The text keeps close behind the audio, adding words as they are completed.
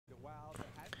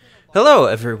Hello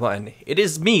everyone, it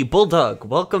is me, Bulldog.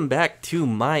 Welcome back to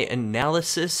my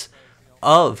analysis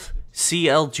of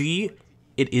CLG.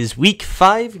 It is week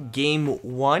 5, game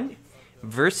 1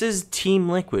 versus Team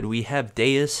Liquid. We have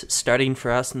Deus starting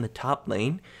for us in the top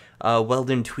lane.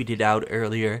 Weldon tweeted out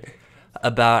earlier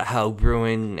about how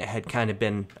Bruin had kind of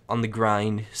been on the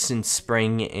grind since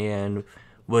spring and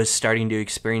was starting to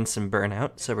experience some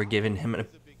burnout, so we're giving him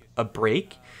a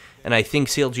break. And I think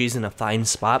CLG is in a fine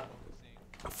spot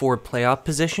for playoff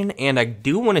position, and I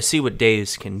do want to see what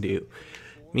Deus can do,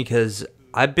 because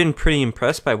I've been pretty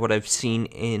impressed by what I've seen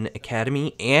in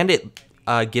Academy, and it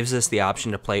gives us the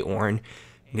option to play Ornn,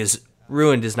 because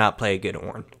Ruin does not play a good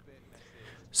Ornn.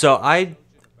 So I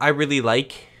really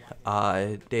like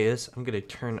Deus. I'm going to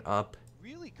turn up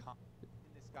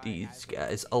these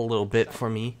guys a little bit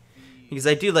for me, because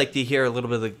I do like to hear a little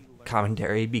bit of the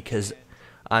commentary, because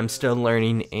I'm still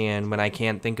learning, and when I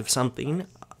can't think of something,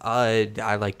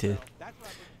 I like to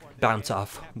bounce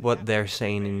off what they're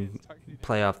saying and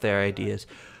play off their ideas.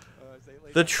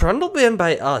 The Trundle ban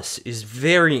by us is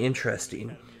very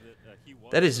interesting.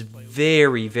 That is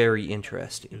very, very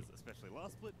interesting.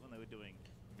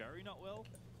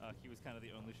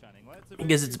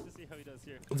 Because it's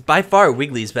by far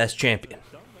Wiggly's best champion.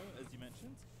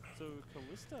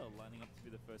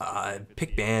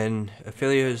 Pick ban,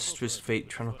 Affiliates, Twist Fate,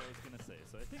 Trundle.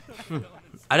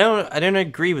 I don't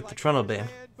agree with the Trundle ban.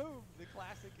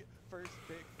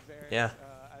 Yeah,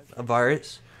 a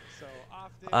virus.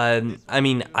 I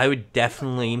mean, I would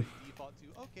definitely.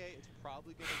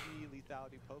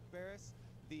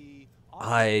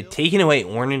 Taking away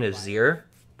Ornn and Azir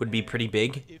would be pretty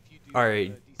big. Or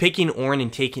picking Ornn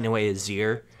and taking away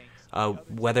Azir,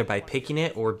 whether by picking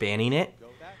it or banning it,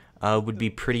 would be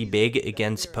pretty big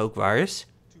against Poke Virus.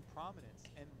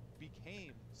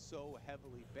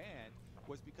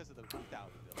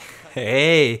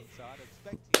 Hey,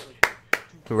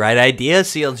 right idea,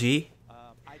 CLG.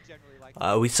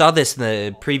 We saw this in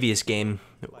the previous game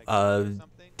of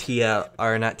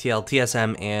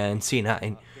TSM and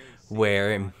C9,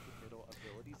 where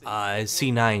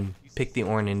C9 picked the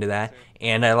Ornn into that,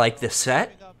 and I like the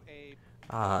set.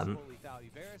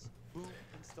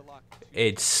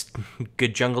 It's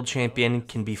good jungle champion,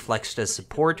 can be flexed as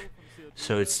support,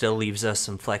 so it still leaves us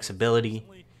some flexibility,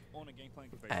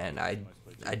 and I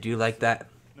do like that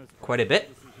quite a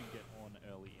bit.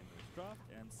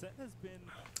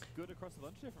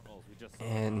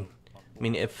 And I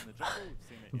mean, if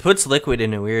it puts Liquid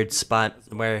in a weird spot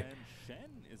where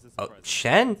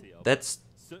Shen, that's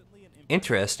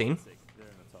interesting.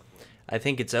 I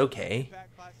think it's okay.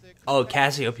 Oh,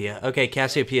 Cassiopeia. Okay,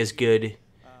 Cassiopeia is good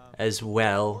as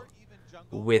well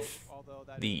with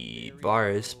the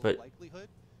bars, but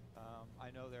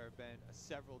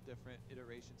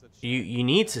you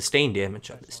need sustained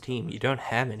damage on this team. You don't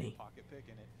have any.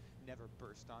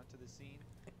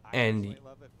 And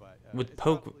with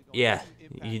Poke, yeah.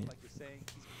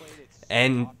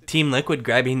 And Team Liquid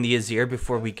grabbing the Azir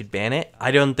before we could ban it,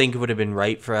 I don't think it would have been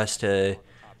right for us to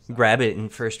grab it in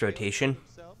first rotation.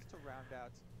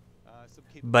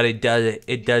 But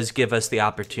it does give us the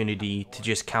opportunity to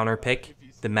just counterpick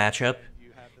the matchup,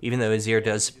 even though Azir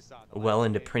does well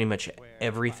into pretty much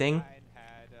everything.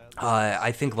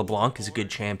 I think LeBlanc is a good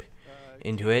champ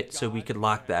into it, so we could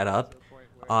lock that up.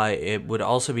 It would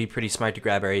also be pretty smart to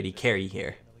grab our AD carry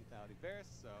here.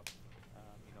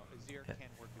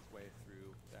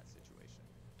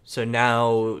 So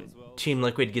now Team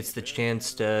Liquid gets the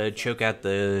chance to choke out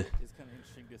the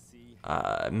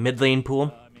mid lane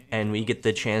pool, and we get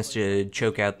the chance to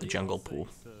choke out the jungle pool.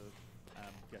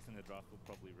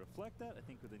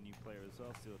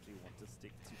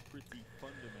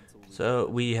 So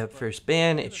we have first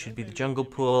ban. It should be the jungle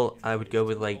pool. I would go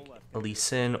with like Lee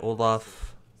Sin, Olaf.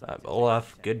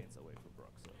 Olaf, good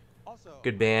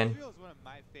ban.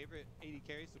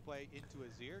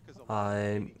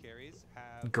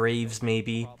 Graves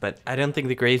maybe, but I don't think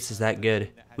the Graves is that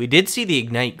good. We did see the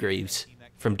Ignite Graves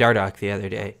from Dardoch the other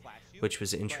day, which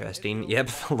was interesting.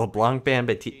 Yep, LeBlanc ban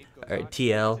by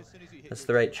TL. That's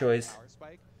the right choice.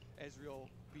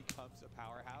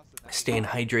 Staying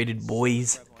hydrated,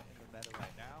 boys.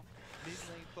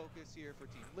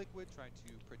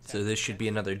 So this should be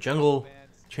another jungle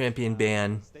champion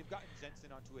ban.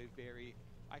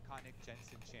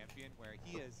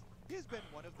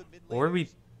 Or we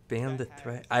ban the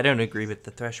Thresh. I don't agree with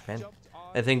the Thresh ban.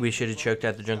 I think we should have choked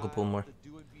out the jungle pool more.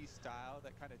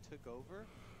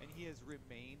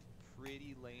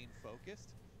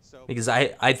 Because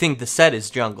I think the set is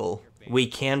jungle. We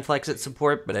can flex it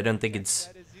support, but I don't think it's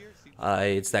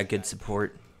that good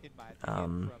support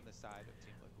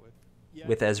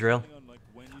with Ezreal.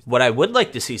 What I would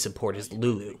like to see support is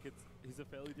Lulu.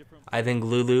 I think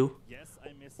Lulu,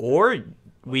 or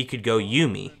we could go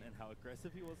Yumi.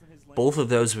 Both of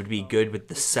those would be good with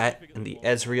the set and the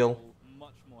Ezreal.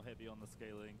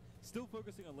 Still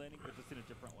focusing on laning, but just in a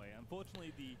different way.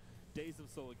 Unfortunately, the days of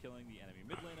solo killing the enemy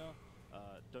mid laner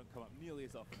don't come up nearly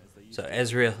as often as they used So to.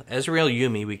 Ezreal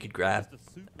Yumi we could grab.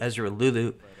 Ezreal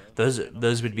Lulu,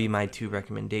 those would be my two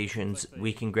recommendations.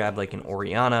 We can grab like an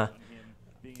Orianna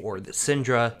or the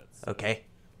Syndra. Okay,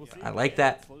 I like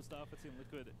that.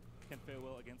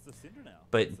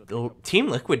 But the Team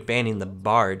Liquid banning the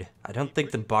Bard, I don't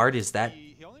think the Bard is that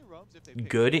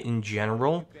good in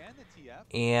general,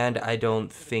 and I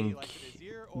don't think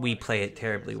we play it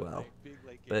terribly well.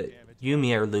 But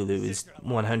Yumi or Lulu is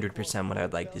 100% what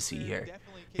I'd like to see here,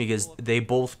 because they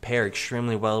both pair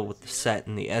extremely well with the set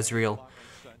and the Ezreal.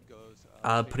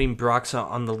 Putting Broxa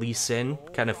on the Lee Sin,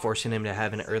 kind of forcing him to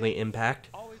have an early impact.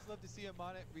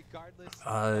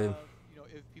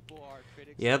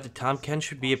 Yeah, the Tahm Kench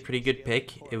should be a pretty good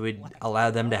pick. It would allow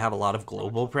them to have a lot of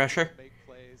global pressure. And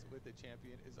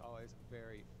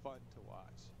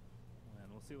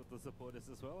we'll see what the support is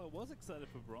as well. I was excited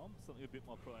for Braum, something a bit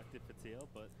more proactive for TL,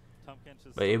 but Tahm Kench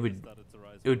has started to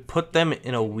rise. It would put them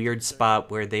in a weird spot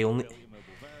where they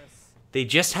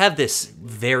just have this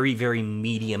very, very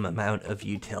medium amount of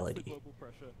utility.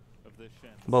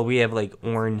 Well, we have like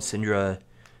Ornn, Syndra,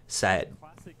 Set,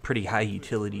 pretty high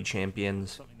utility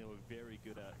champions.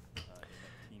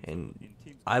 And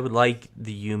I would like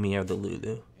the Yumi or the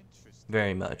Lulu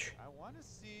very much. I want to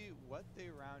see what they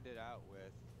rounded out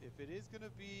with. If it is going to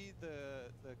be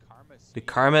the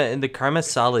Karma. The Karma's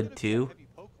solid too.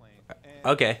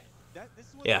 Okay.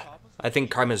 Yeah, I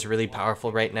think Karma's really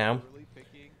powerful right now.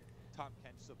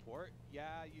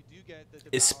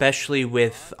 Especially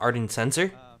with Ardent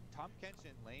Sensor.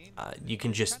 You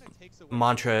can just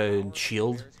Mantra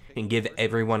Shield and give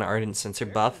everyone Ardent Sensor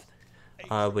buff.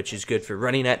 Which is good for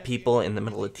running at people in the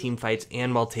middle of team fights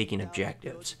and while taking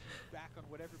objectives.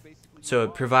 So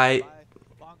it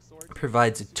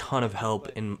provides a ton of help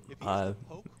in a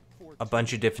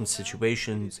bunch of different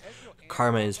situations.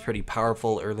 Karma is pretty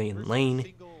powerful early in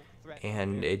lane,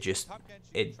 and it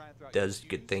does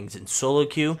good things in solo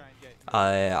queue.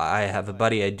 I have a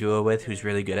buddy I duo with who's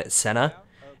really good at Senna,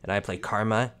 and I play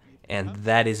Karma, and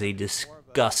that is a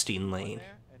disgusting lane.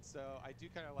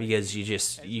 Because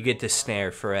you get to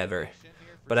snare forever.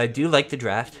 But I do like the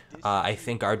draft. I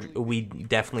think we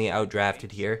definitely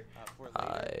outdrafted here.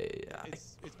 I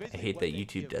hate that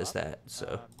YouTube does that.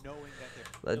 So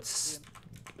let's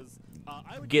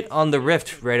get on the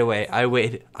Rift right away.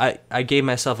 I gave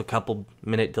myself a couple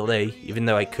minute delay, even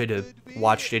though I could have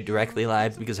watched it directly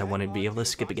live because I wanted to be able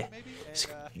to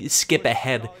skip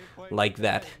ahead like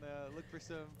that.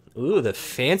 Ooh, the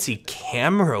fancy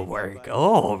camera work.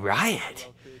 Oh, Riot.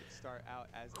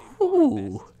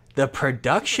 Ooh, the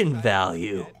production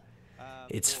value.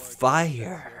 It's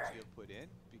fire.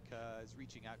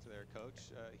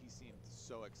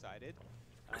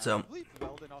 So,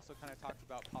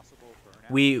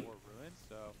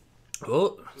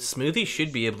 Smoothie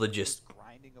should be able to just,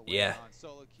 yeah,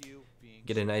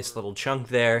 get a nice little chunk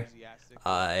there.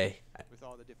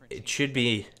 It should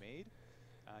be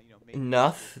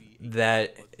enough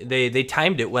that they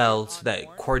timed it well so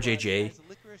that Core JJ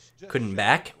couldn't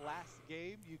back,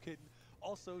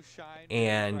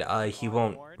 and he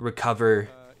won't recover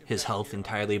his health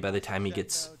entirely by the time he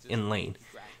gets in lane.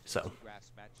 So,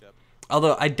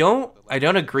 although I don't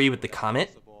agree with the comment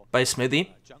by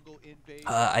Smoothie.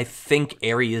 I think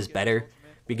Airy is better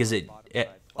because it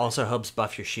also helps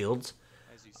buff your shields.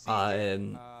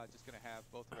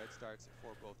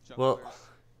 Well,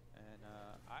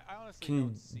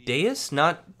 can Deus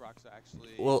not?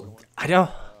 Well, I don't.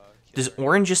 Does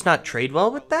Orange just not trade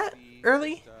well with that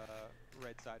early?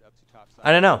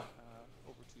 I don't know.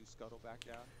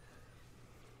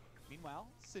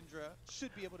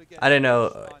 I don't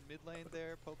know.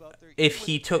 If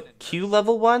he took Q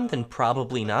level 1, then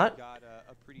probably not.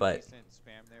 But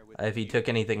if he took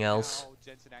anything else,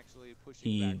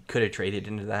 he could have traded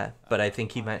into that. But I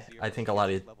think he might. I think a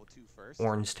lot of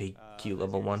Orange take Q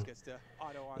level 1.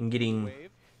 And getting,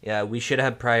 yeah, we should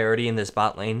have priority in this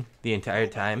bot lane the entire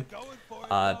time.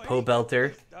 Poe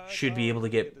Belter should be able to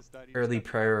get early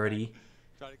priority.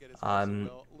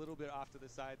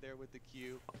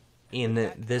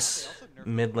 In this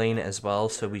mid lane as well,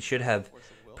 so we should have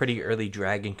pretty early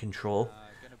dragon control.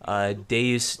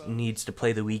 Deus needs to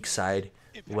play the weak side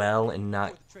well and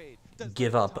not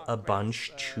give up a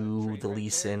bunch to the Lee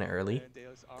Sin early.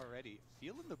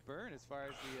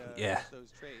 Yeah.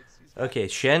 Okay,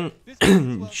 Shen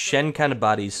Shen kind of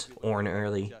bodies Ornn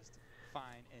early.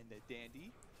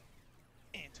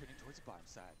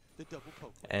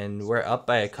 And we're up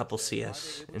by a couple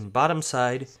CS. And bottom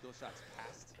side,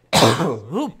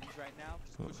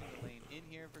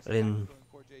 and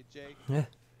yeah,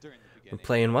 we're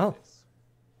playing well.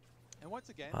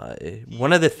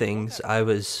 One of the things I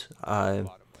was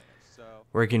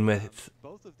working with,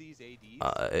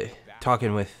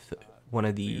 talking with one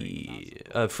of the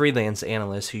freelance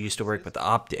analysts who used to work with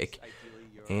Optic,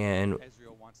 and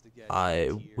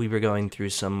we were going through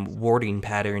some warding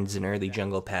patterns in early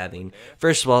jungle pathing.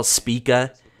 First of all,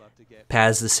 Spica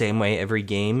paths the same way every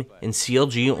game, and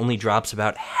CLG only drops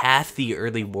about half the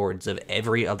early wards of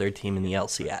every other team in the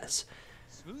LCS.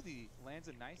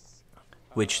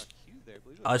 Which,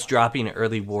 us dropping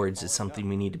early wards is something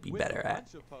we need to be better at.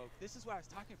 This is what I was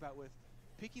talking about with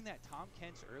picking that Tom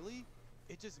Kench early.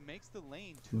 It just makes the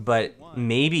lane but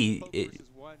maybe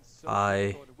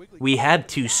we had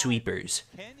 2 sweepers,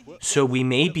 so we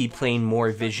may be playing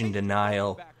more vision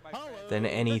denial than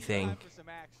anything.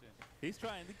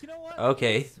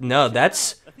 Okay, no,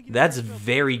 that's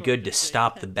very good to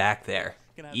stop the back there.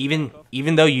 Even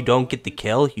though you don't get the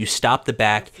kill, you stop the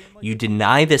back, you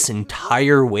deny this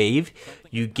entire wave,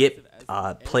 you get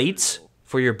plates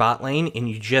for your bot lane, and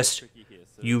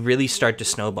you really start to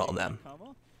snowball them.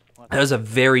 That was a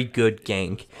very good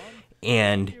gank,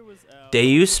 and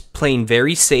Deus playing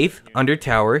very safe under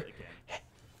tower.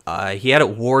 He had a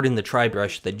ward in the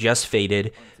tri-brush that just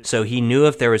faded, so he knew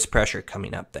if there was pressure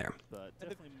coming up there.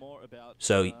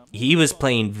 So he was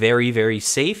playing very, very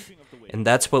safe, and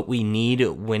that's what we need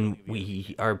when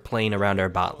we are playing around our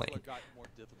bot lane.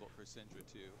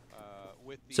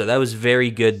 So that was very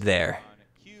good there.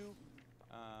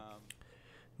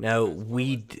 Now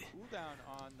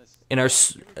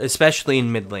especially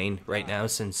in mid lane right now,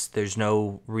 since there's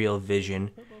no real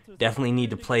vision, definitely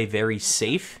need to play very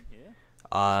safe.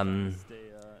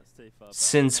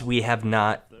 Since we have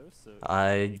not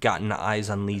gotten eyes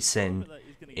on Lee Sin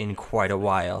in quite a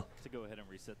while.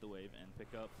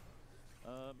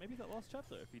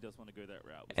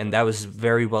 And that was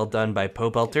very well done by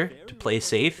Pobelter to play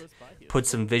safe, put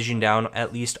some vision down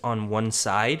at least on one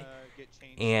side,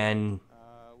 and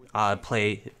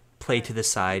play to the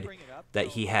side that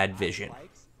he had vision.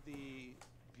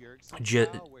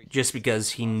 Just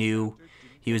because he knew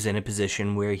he was in a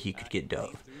position where he could get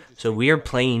dove. So we are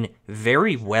playing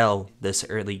very well this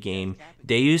early game.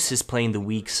 Deus is playing the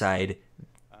weak side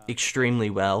extremely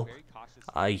well.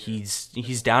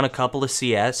 He's down a couple of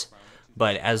CS,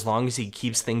 but as long as he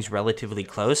keeps things relatively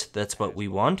close, that's what we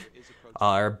want.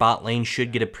 Our bot lane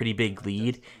should get a pretty big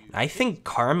lead. I think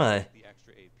Karma,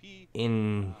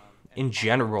 in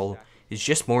general, is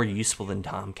just more useful than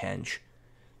Tom Kench.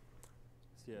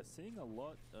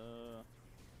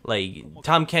 Like,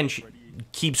 Tom Kench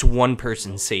keeps one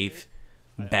person safe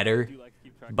better,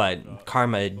 but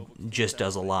Karma just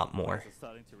does a lot more.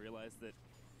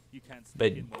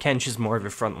 But Kench is more of a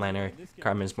frontliner,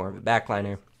 Karma is more of a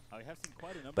backliner.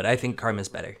 But I think Karma's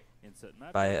better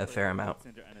by a fair amount.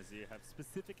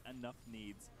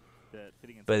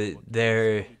 But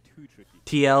their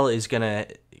TL is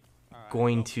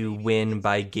going to win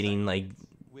by getting like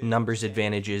numbers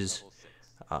advantages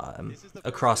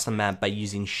across the map by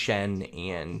using Shen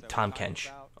and Tom Kench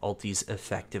ultis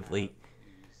effectively.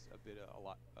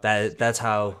 That's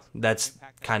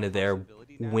kind of their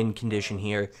win condition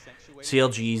here.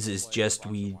 CLG's is just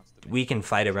we can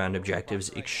fight around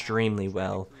objectives extremely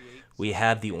well. We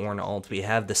have the Ornn ult, we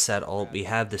have the Set ult, we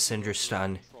have the Syndra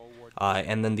stun,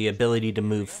 and then the ability to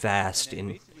move fast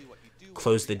and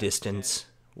close the distance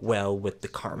well with the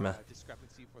Karma.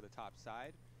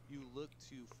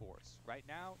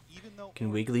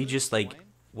 Can Wiggly just like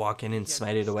walk in and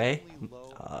smite it away?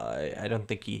 I don't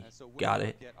think he got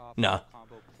it. No,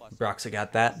 Broxa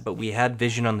got that, but we had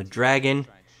vision on the dragon.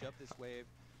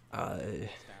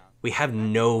 We have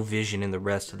no vision in the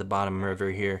rest of the bottom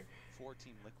river here,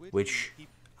 which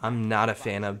I'm not a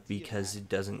fan of because it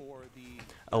doesn't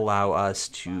allow us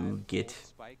to get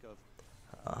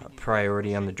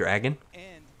priority on the dragon,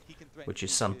 which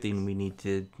is something we need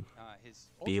to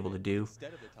be able to do.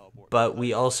 But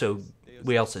we also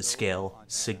scale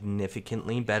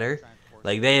significantly better.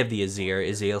 Like, they have the Azir.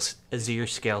 Azir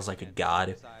scales like a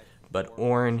god, but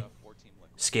Ornn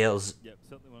scales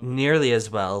nearly as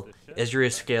well.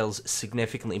 Azir scales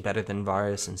significantly better than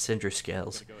Varus, and Syndra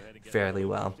scales fairly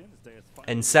well.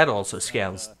 And Set also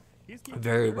scales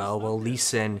very well, while Lee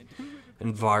Sin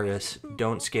and Varus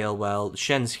don't scale well.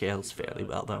 Shen scales fairly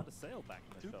well, though.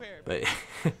 But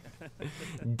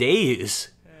Deus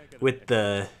with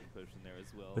the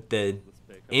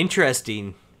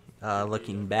interesting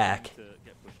looking back.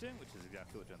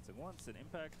 bouncing once in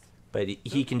impact. But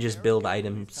he can just build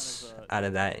items out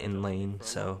of that in lane,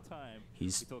 so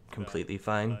he's completely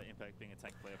fine.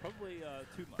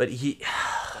 But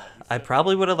I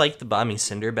probably would have liked the Bomby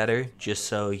Cinder better, just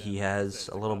so he has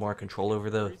a little more control over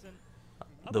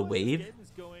the wave.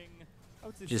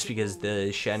 Just because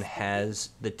the Shen has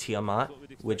the Tiamat,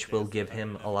 which will give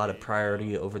him a lot of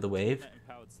priority over the wave.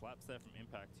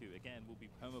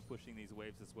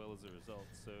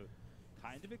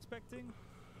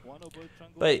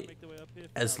 But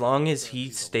as long as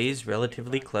he stays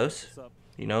relatively close,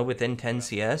 you know, within 10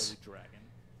 CS,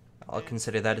 I'll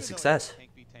consider that a success.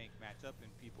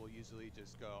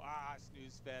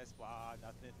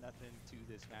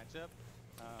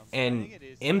 And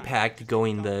Impact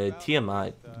going the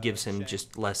Tiamat gives him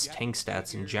just less tank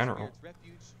stats in general.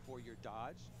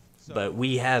 But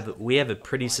we have a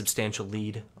pretty substantial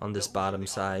lead on this bottom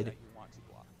side.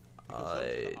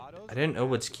 I don't know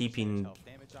what's keeping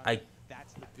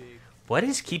what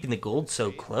is keeping the gold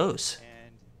so close?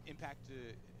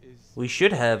 We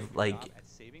should have like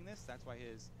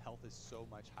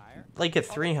a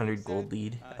 300 gold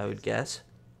lead, I would guess.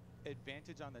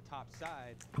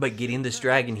 But getting this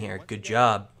dragon here, good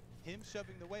job.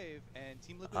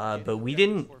 But we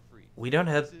don't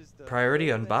have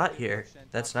priority on bot here.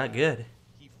 That's not good.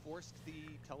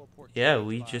 Yeah,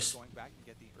 we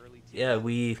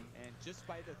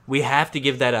have to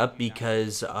give that up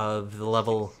because of the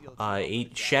level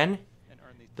 8 Shen,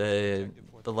 the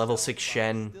level 6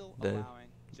 Shen,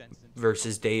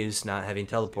 versus Dave's not having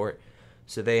teleport.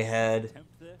 So they had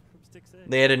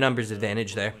a numbers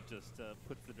advantage there.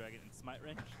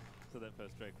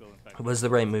 It was the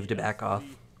right move to back off,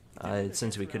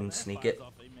 since we couldn't sneak it.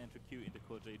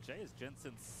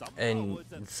 And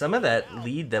some of that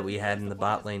lead that we had in the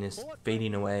bot lane is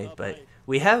fading away, but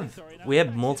we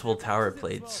have multiple tower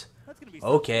plates.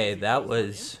 Okay, that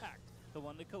was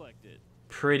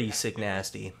pretty sick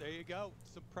nasty.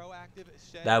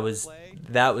 That was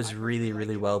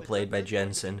really well played by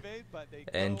Jensen,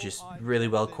 and just really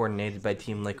well coordinated by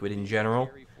Team Liquid in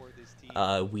general.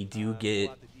 We do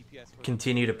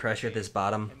continue to pressure this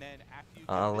bottom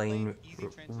lane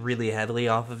really heavily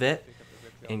off of it,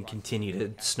 and continue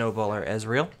to snowball our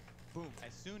Ezreal.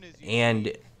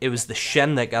 And it was the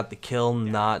Shen that got the kill,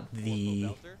 not the...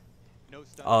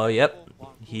 Oh, yep,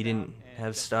 he didn't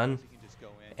have stun.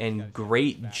 And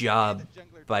great job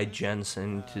by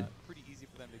Jensen to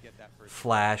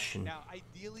flash, and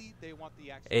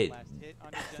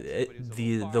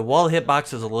the wall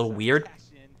hitbox is a little weird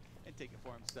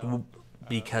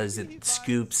because it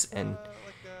scoops, and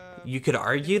you could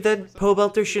argue that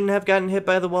Pobelter shouldn't have gotten hit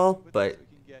by the wall, but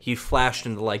he flashed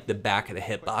into like the back of the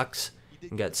hitbox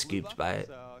and got scooped by it.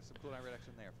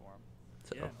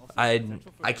 So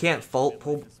I can't fault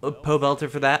Pobelter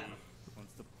for that.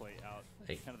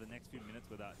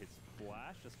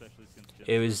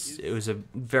 It was a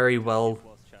very well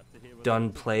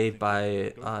done play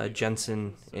by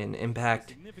Jensen in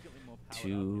Impact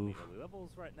to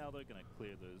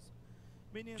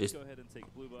just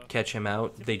catch him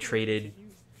out. They traded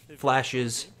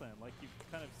flashes,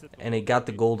 and it got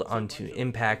the gold onto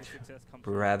Impact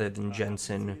rather than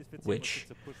Jensen, which,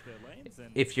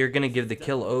 if you're going to give the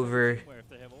kill over,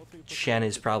 Shen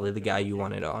is probably the guy you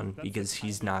want it on, because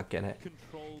he's not going to...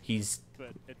 He's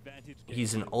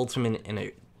an ultimate and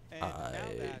a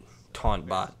taunt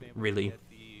bot, really,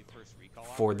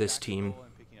 for this team.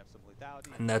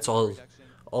 And that's all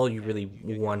you really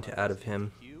want out of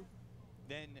him.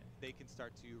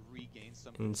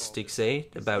 And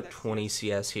Stixay, about 20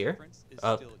 CS here,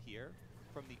 up.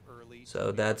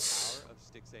 So that's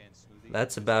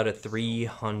about a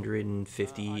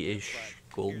 350-ish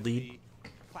gold lead,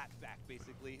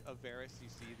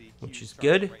 which is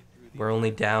good. We're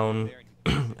only down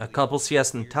a couple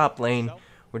CS in the top lane.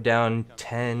 We're down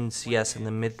 10 CS in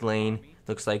the mid lane,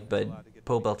 looks like, but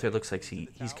Pobelter looks like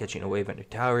he's catching a wave under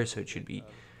tower, so it should be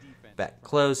back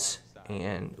close.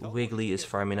 And Wiggly is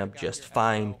farming up just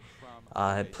fine,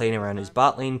 playing around his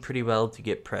bot lane pretty well to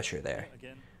get pressure there.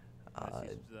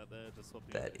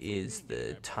 That is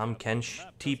the Tom Kench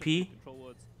TP.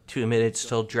 2 minutes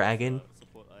till Dragon.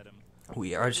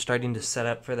 We are starting to set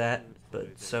up for that,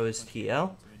 but so is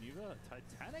TL.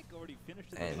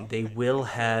 And they will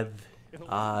have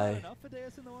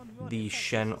the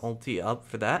Shen ulti up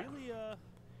for that.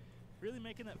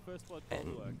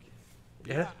 And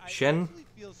yeah, Shen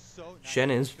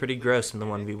is pretty gross in the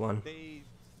 1v1. They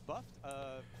buffed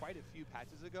quite a few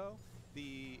patches ago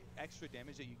the extra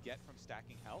damage that you get from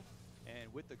stacking health,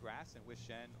 and with the grass and with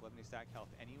Shen, let me stack health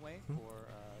anyway for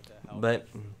the health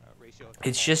ratio.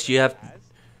 It's just you have,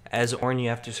 as Ornn, you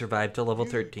have to survive to level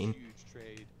 13.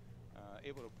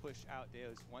 able to push out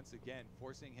Deus once again,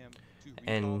 forcing him to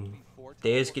And before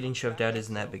Deus teleport getting comes shoved back out up.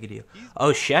 isn't that So big a deal. he's Oh,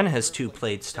 back Shen in has third 2 place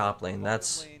plates still. top lane. Bottom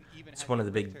That's lane even has one of a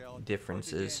the big Rift Herald.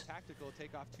 differences. Budget and Tactical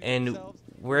take off to And themselves.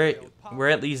 we're Failed pop, we're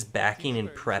at least but backing Team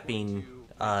and Liquid is going prepping.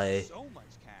 to make so much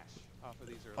cash off of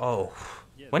these early Oh, turns.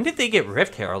 Yeah, when did they get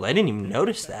Rift Herald? I didn't even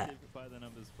notice that. By the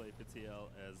numbers play for TL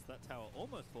as that tower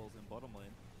almost falls in bottom lane.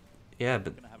 Yeah,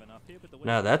 but Gonna have enough here, but the way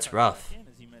no, to that's back rough. in,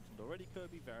 as you mentioned already,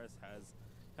 Kirby Varus has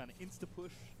kind of insta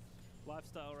push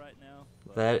lifestyle right now.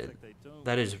 But That looks like they don't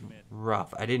that is commit.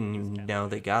 rough. I didn't even know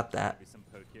they got that. Maybe some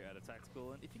poke here out of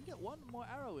tactical, and if you can get one more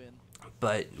arrow in,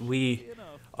 But we,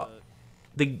 enough.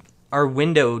 our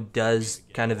window does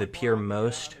kind of appear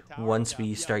most once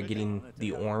we start getting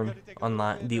the Ornn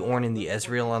online, the Ornn and the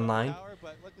Ezreal online,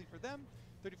 But luckily for them,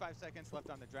 35 seconds left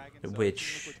on the Dragon, so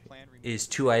which Team Liquid's plan is remains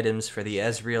 2 items for the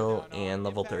down Ezreal on and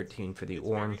level Impact. 13 for the It's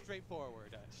Ornn. very straightforward.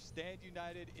 Stand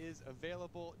United is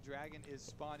available. Dragon is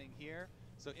spawning here.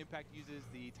 So Impact uses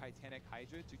the Titanic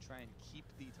Hydra to try and keep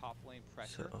the top lane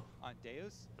pressure So- on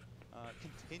Deus.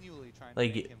 Continually trying to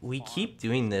Like, make him we farm keep his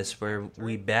doing way this down where the turret,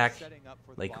 we back, setting up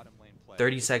for the like, bottom lane play.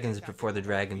 30 If seconds Tactical before the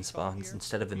dragon recon spawns here,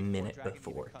 instead of a before minute Dragon even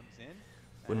before, comes in,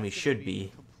 when we that's gonna should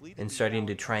be, completely and starting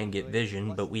to balanced try and get good, vision,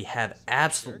 plus but we the have bonus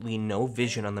absolutely no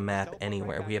vision on the map teleport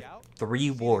anywhere. right We back have out. 3 You see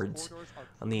these wards corridors are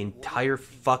on the pretty entire wide.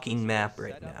 fucking map Set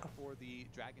right up now. for the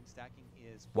dragon stacking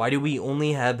is Why do we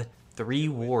only have 3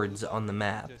 with wards Bulldog, on the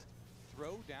map just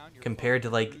throw down your compared to,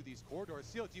 foes like, through these corridors.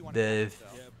 CLG wanna the catch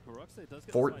themselves. Yeah, Baroxay does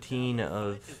get 14 the side down, but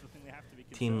of height is the thing they have to be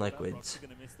Team concerned about. Liquids? Baroxay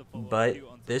gonna miss the follow-up But Q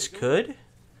onto this Wiggle. could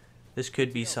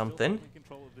be TL still something. in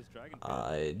control of this dragon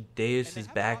field. Deus And they is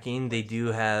have backing. They options do in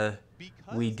place, have,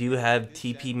 because we do there have is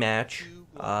TP that match. 2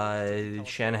 global teleport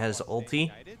Shen has across ulti.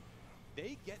 United.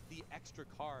 They get the extra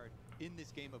card in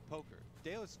this game of poker.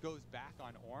 Deus goes back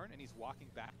on Ornn, and he's walking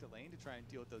back to lane to try and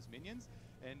deal with those minions.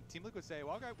 And Team Liquid say,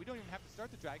 well, okay, we don't even have to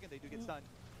start the dragon. They do get stunned.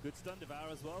 Good stun Devour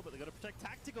as well, but they got to protect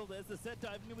Tactical. There's the set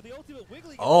diving in with the ultimate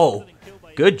Wiggly. gets Oh, spotted and killed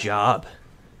by good Impact. job.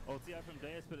 Ulti out from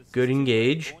Deus, but it's Good just too late.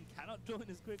 engage. Ornn cannot join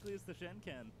as quickly as the Shen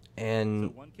can. So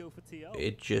And 1 kill for TL.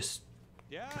 it just,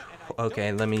 Yeah, and I okay,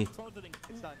 don't let me, Taunted and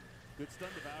It's done. good stun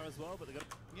Devour as well, but they got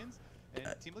Minions. And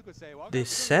Team Liquid say, well, they guys,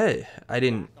 we don't said, even have to I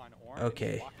didn't, back on Ornn, and he's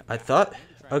okay, walking I back thought, to lane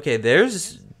to try and okay, deal with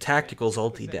there's minions. Tactical's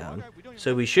And Team ulti Liquid say, well, down. guys, we don't even So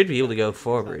have we to should back be able to go he's done.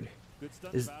 forward. good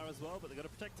stun Is- Devour as well, but they got to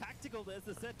protect Tactical. There's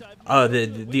the set diving. Oh, in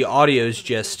with the Wiggly. audio's Taunted and killed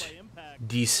just by Impact.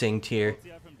 desynced here.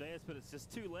 Ulti out from Deus, but it's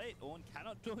just too late. Ornn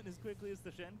cannot join as quickly as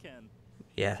the Shen can.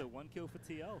 Yeah, So 1 kill for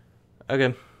TL.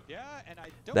 okay. Yeah, and I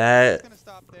don't That- think it's going to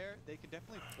stop there. They can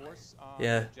definitely force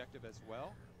Yeah. the objective as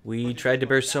well. We tried to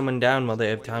burst someone down while they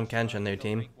have Tom Kench on their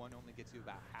team.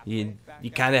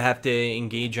 You kind of have to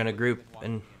engage on a group,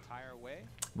 and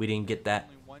we didn't get that.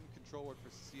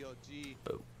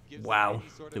 But wow,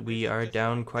 we are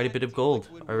down quite a bit of gold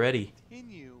already.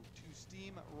 Continue to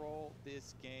steamroll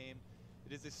this game.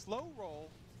 It is a slow roll,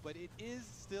 but it is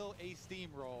still a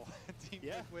steamroll. Team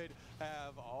Liquid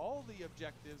have all the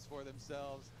objectives for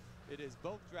themselves. It is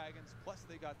both dragons, plus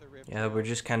they got the Rift. Yeah, we're Herald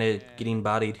just kind of and getting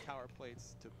bodied, tower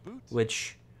plates to boot.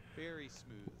 which Very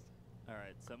smooth.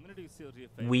 Alright, so I'm going to do CLG a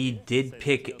favor we here, did say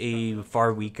pick that TL's a coming up far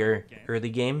with a weaker game, early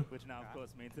game which now of course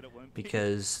means that it won't be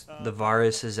because the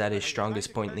Varus is at his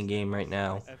strongest point in the game right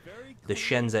now. a very The clean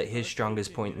Shen's at his first strongest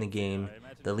 15 point in the minutes here. game. I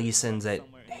imagine The we'll Lee be Sin's at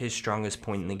somewhere in his the strongest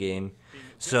point in the game. being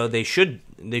So very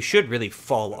they should really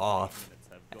fall off minutes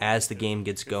have gone as the because game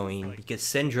gets this is going like because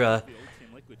the old Syndra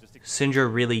Team Liquid just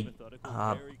really methodical,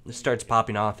 very clean starts game.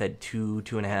 popping off at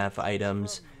 2.5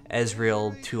 items.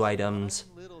 Ezreal 2 items.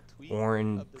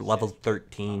 Ornn level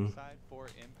 13.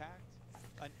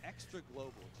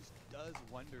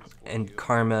 And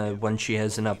Karma when she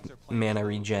has enough mana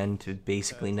regen to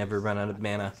basically never run out of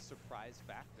mana. Surprise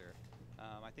factor.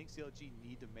 I think CLG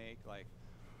need to make like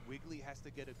Wiggly has to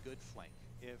get a good flank.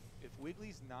 If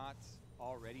Wiggly's not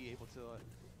already able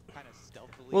to kind of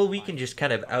stealthily, Well, we find can just his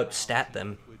kind of way around outstat Team them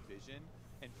Liquid vision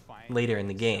and find later in an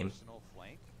the game. exceptional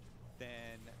flank,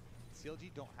 then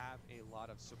CLG don't have a lot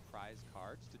of surprise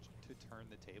cards to turn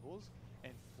the tables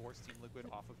and force Team Liquid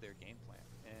off of their game plan.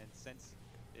 And since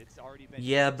it's already been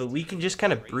Yeah, but we can just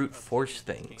kind of great brute of force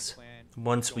game things. plan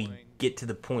Once we going get to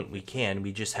the point we can,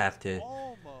 we just have to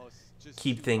almost just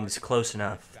keep too things hard to close get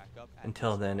enough back up at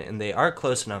until this then, point. and they are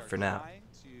close So enough they for are now. trying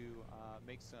to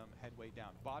make some headway down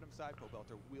bottom side.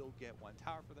 Pobelter will get 1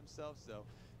 tower for themselves, so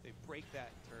they break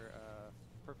that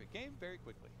perfect game very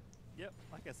quickly. Yep,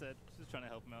 like I said, just trying to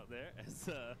help him out there as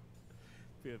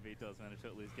POV does manage to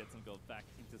at least get some gold back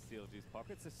into CLG's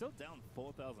pockets. They're still down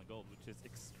 4,000 gold, which is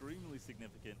extremely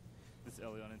significant this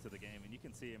early on into the game. And you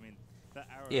can see, I mean, that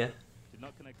arrow Did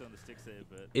not connect on the stick save,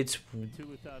 but it's two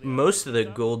without most of the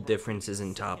gold difference is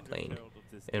in top lane,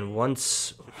 and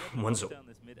once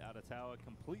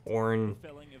Ornn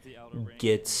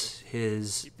gets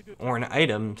his Ornn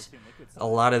items, a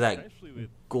lot of that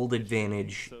gold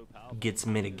advantage gets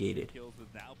mitigated.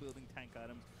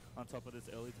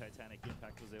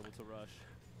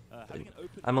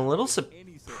 I'm a little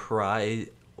surprised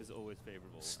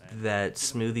that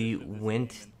Smoothie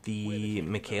went the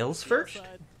Mikhails first,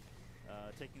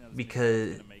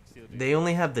 because they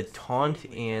only have the taunt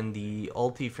and the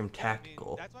ulti from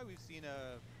tactical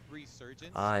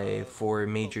for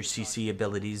major CC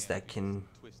abilities that can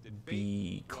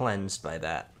be cleansed by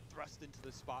that. Thrust into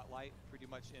the spotlight pretty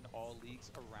much in all leagues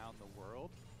around the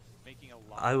world, making a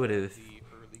lot I would have. of the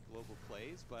early global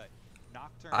plays, but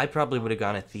Nocturne, I probably would have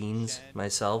gone Athene's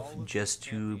myself just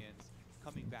to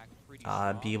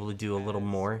be able to do a little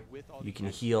more. You can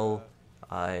heal.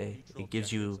 It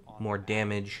gives you more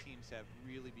damage. Teams have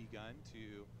really begun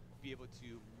to be able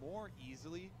to more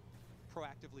easily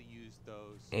proactively use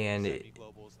those And it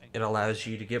allows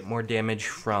you to get more damage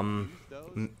from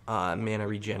mana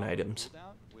regen items.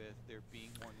 With there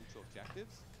being more neutral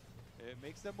objectives, it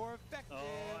makes them more effective.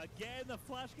 Oh, again, the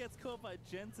flash gets caught by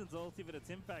Jensen's ulti, but its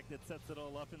impact that sets it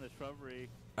all up in the shrubbery.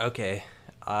 Okay,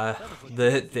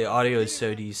 the audio is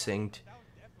so desynced.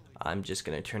 I'm just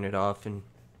gonna turn it off, and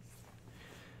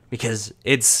because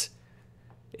it's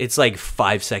like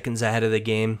 5 seconds ahead of the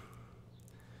game,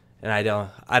 and I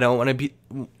don't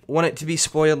want it to be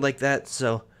spoiled like that,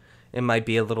 so it might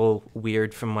be a little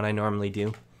weird from what I normally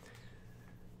do.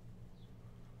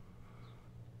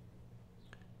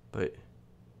 But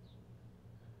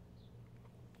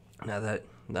now that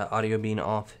the audio being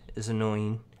off is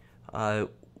annoying.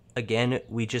 Again,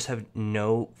 we just have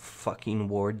no fucking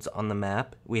wards on the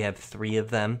map. We have 3 of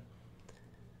them.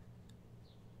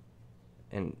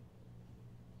 And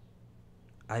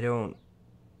I don't...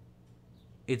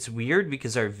 It's weird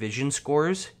because our vision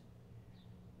scores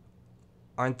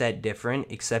aren't that different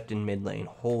except in mid lane.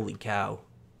 Holy cow.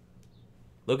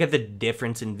 Look at the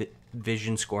difference in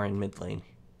vision score in mid lane.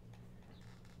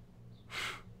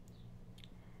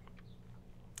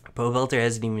 Pobelter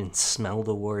hasn't even smelled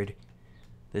a ward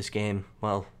this game.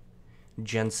 Well,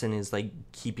 Jensen is like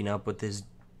keeping up with his...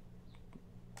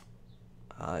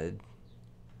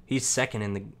 he's second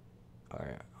in the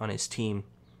on his team.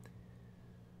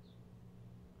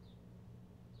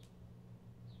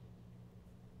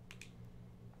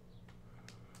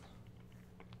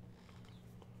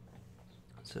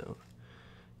 So,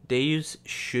 Deus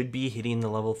should be hitting the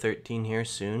level 13 here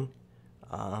soon.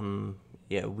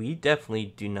 Yeah, we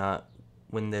definitely do not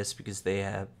win this because they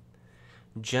have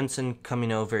Jensen coming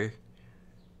over,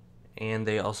 and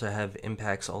they also have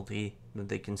Impact's ulti that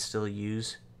they can still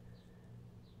use.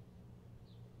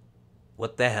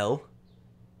 What the hell?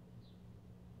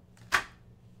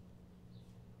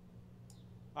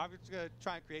 I'm just going to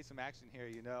try and create some action here,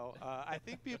 you know. I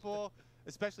think people,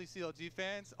 especially CLG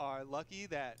fans, are lucky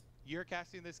that you're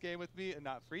casting this game with me and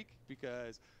not Freak,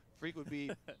 because Freak would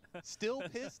be still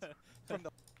pissed from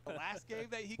the last game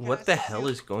that he casted. What the hell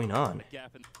is going on?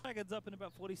 Gap and Dragon's up in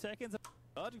about 40 seconds.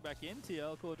 Charging back in,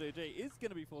 TL Core JJ is going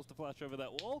to be forced to flash over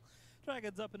that wall.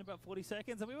 Dragon's up in about 40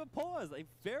 seconds, and we were paused. A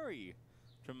very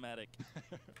dramatic.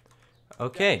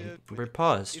 Okay, we're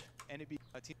paused.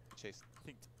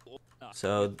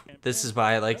 So this is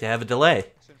why I like to have a delay.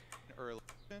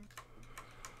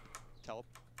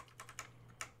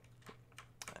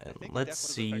 And let's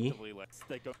see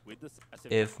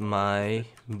if my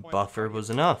buffer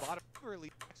was enough.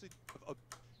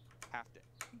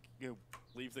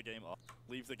 Leave the game off.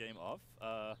 Leave the game off.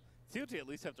 CLG at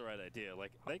least have the right idea.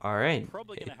 Like, all right.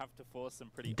 Probably gonna have to force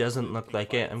some pretty. Doesn't look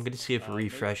like it. I'm gonna see if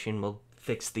refreshing will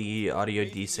fix the audio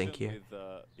desync here.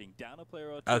 With, being down a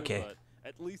player or two, okay. But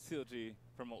at least CLG,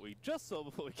 from what we just saw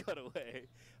before we got away,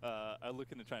 are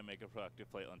looking to try and make a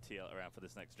proactive play on TL around for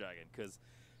this next dragon, because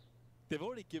they've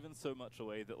already given so much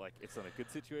away that like it's not a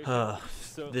good situation.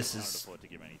 This is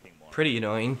pretty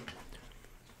annoying.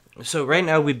 So right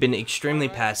now we've been extremely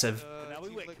passive,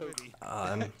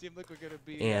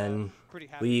 and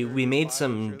we made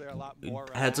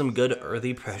had some good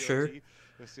early pressure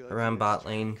around bot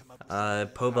lane.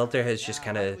 Pobelter has just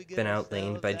kind of been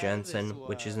outlaned by Jensen,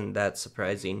 which isn't that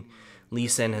surprising. Lee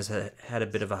Sin has had a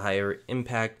bit of a higher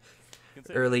impact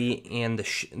early, and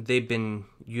they've been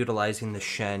utilizing the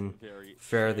Shen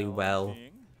fairly well.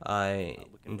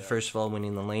 And first of all,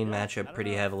 winning the lane matchup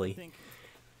pretty heavily.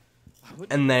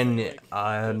 And then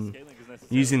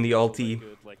using the ulti,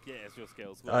 like, yeah, Ezreal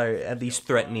scales or at least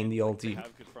threatening the like, they ulti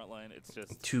have good front line. It's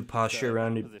just to posture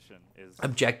around it, position is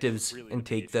objectives really and the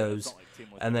take issue. It's those. not like Team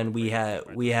Liquid And then are we crazy have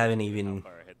right we now, haven't how even,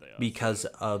 far ahead they are. because So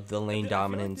of the lane I feel like this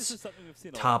dominance, is something we've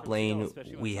seen a lot top from CL, lane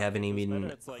especially when we some haven't characters even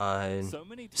matter. It's like, so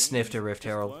many sniffed a teams Rift just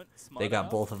Herald. weren't smart They got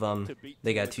enough both of them. to beat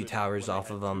They Team got 2 Liquid towers when they off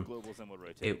had of two them. globals and were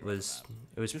rotating It around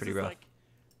the was map. pretty rough. Like,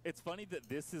 it's funny that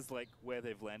this is like where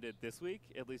they've landed this week,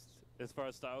 at least as far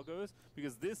as style goes,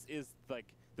 because this is like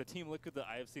the Team Liquid that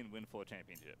I have seen win 4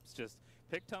 championships. Just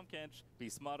pick Tom Kench, be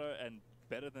smarter and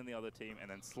better than the other team, and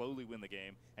then slowly win the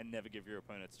game and never give your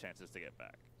opponents chances to get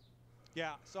back.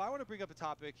 Yeah, so I want to bring up a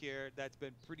topic here that's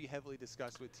been pretty heavily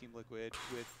discussed with Team Liquid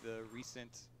with the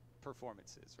recent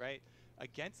performances, right?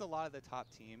 Against a lot of the top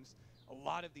teams, a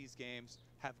lot of these games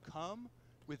have come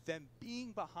with them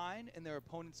being behind and their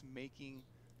opponents making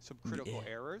some critical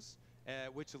errors,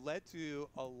 which led to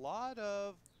a lot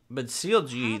of... But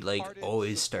CLG like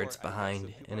always starts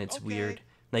behind, and it's weird.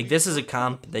 Like, this is a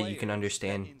comp that you can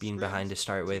understand being behind to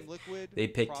start with. They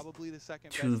picked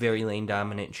 2 very lane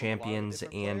dominant champions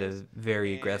and a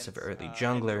very aggressive early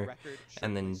jungler,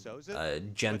 and then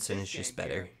Jensen is just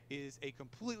better. Is a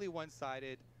completely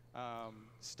one-sided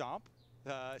stomp,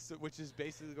 which is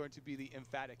basically going to be the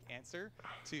emphatic answer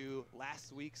to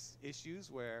last week's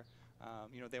issues where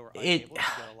you know, they were unable to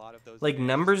get a lot of those. Like,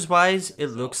 numbers-wise, it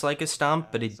looks like a stomp,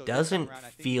 but it doesn't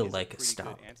feel like a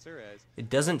stomp. It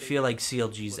doesn't feel like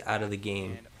CLG's out of the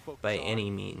game by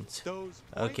any means.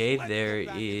 Okay, there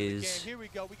is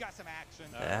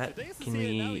that. Can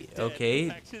we...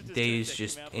 Okay, Dave's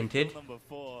just inted.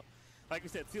 Like I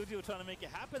said, CLG were trying to make it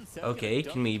happen. Okay,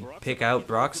 can we pick out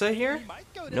Broxa here?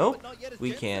 Nope,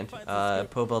 we can't.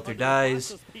 Pobelter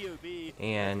dies,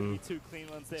 and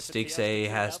Stixay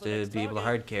has to be able to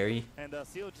hard carry.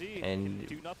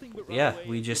 And yeah,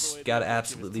 we just got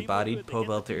absolutely bodied.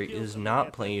 Pobelter is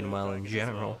not playing well in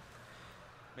general.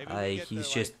 He's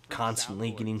just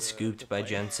constantly getting scooped by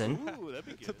Jensen.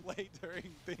 To play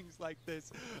during things like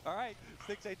this. All right,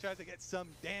 6A tries to get some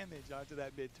damage onto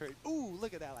that mid turret. Ooh,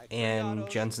 look at that! Like, and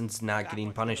Jensen's not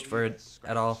getting punished for it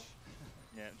at all.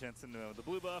 Yeah, Jensen with the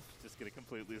blue buff, just gonna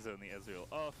completely zone the Ezreal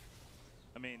off.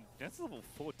 I mean, Jensen's level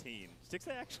 14.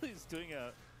 6A actually is doing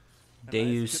a...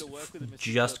 Deus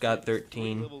just got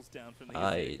 13.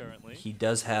 He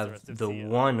does have the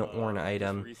 1 Ornn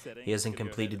item. He hasn't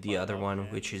completed the other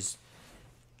one, which is...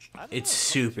 It's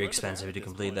super expensive to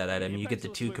complete that item. You get the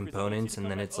 2 components, and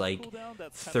then it's like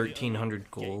 1,300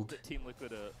 gold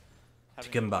to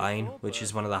combine, which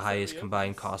is one of the highest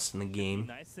combined costs in the game.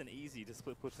 Nice and easy to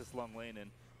split push this long lane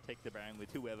and take the Baron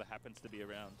with whoever happens to be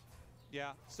around.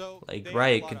 Yeah, so like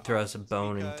Riot could throw us a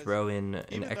bone and throw in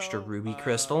an extra ruby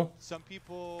crystal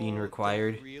being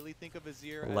required,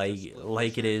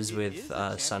 like it is with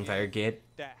Sunfire Gate.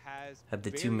 Have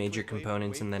the 2 major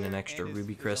components and then an extra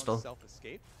ruby crystal,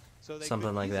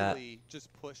 something like that. Just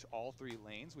push all 3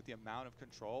 lanes with the amount of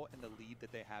control and the lead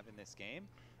that they have in this game.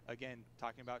 Again,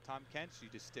 talking about Tom Kench, you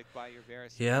just stick by your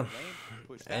Varus lane,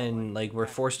 and like we're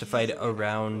forced to fight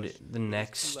around the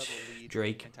next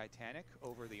Drake. Titanic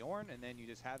over the Ornn, and then you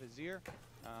just have Azir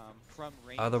from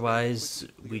range. Otherwise,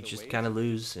 we just kind of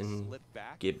lose and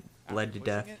get bled to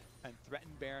death. And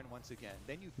threaten Baron once again.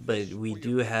 Then you but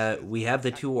we have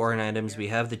the 2 Ornn items, we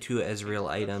have the 2 Ezreal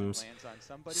items.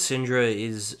 Syndra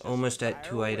is almost at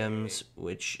 2 items,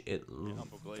 which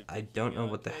I don't know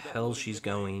what the hell she's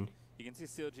going.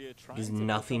 Because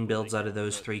nothing builds out of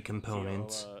those 3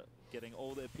 components. Getting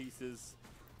all their pieces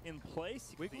in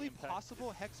place. Wiggly possible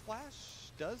Hex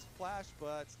Flash does flash,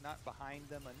 but it's not behind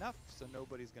them enough, so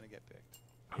nobody's gonna get picked.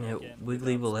 Yeah,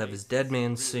 Wiggly will have his dead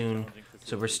man soon,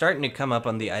 so we're starting to come up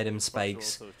on the item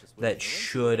spikes that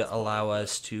should allow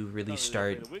us to really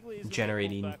start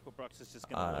generating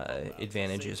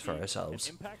advantages for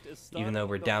ourselves, even though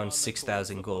we're down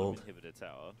 6,000 gold.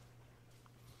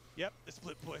 Yep, the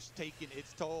split push taking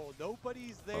its toll.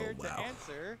 Nobody's there to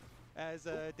answer as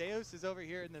Deus is over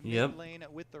here in the mid lane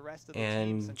with the rest of the team.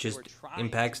 And just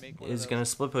Impact is going to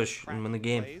split push and win the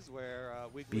game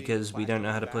because we don't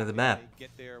know how to play the map.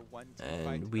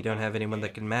 And we don't have anyone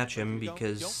that can match him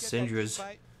because Syndra's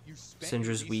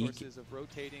weak.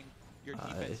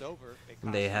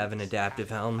 They have an adaptive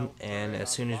helm, and as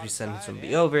soon as we send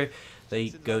somebody over, they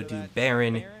go do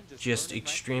Baron. Just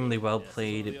extremely well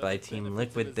played by Team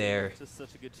Liquid there. Just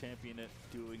such a good champion at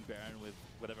doing Baron with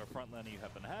whatever frontliner you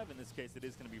happen to have. In this case, it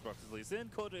is going to be Brox's Lee Sin.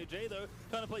 Core JJ, though,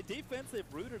 trying to play defense. They've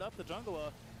rooted up the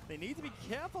jungler. They need to be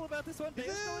careful about this one. Going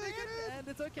in, and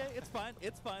it's okay. It's fine.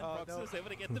 It's fine. Brox is able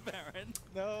to get the Baron.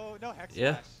 No Hex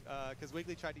Flash, because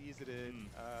Wiggly tried to use it in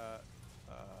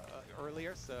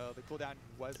earlier, so the cooldown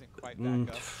wasn't quite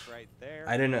back up right there.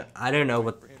 I don't know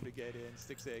what For him to get in,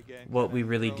 Stixxay again, what we kinda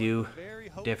really throwing do a very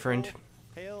hopeful different.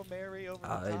 Hail Mary over the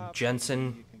top. Jensen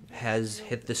Maybe you can get has sealed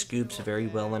hit the additional, scoops very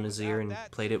well on and Azir and without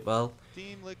that, played it well.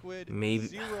 Team Liquid, Maybe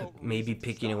zero maybe reason to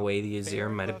picking stop. away the Azir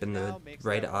Pairing might have buff been the now makes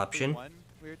right that roughly option. one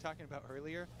we were talking about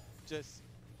earlier just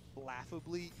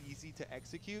laughably easy to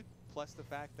execute. Plus the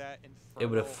fact that It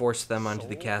would have Infernal forced them onto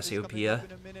the Soul is coming Cassiopeia, up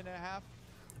in a minute and a half.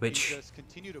 which You just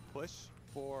continue to push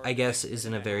for I guess the next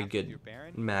isn't a minute and very half with good your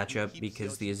Baron. matchup You keep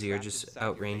because the CLG Azir trapped just inside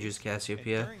your outranges base, and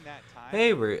Cassiopeia. during that time,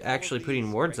 Hey, we're all actually of putting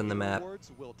these wards on the regular map.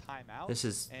 wards will time out, This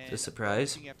is and a the only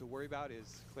surprise. thing you have to worry about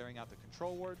is clearing out the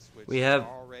control wards, which We have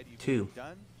are already two. being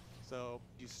done. So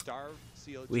you starve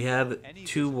CLG We have of any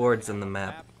two vision wards they on have the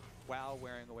map. while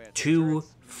wearing away at their Two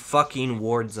turrets. fucking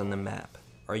wards on the map.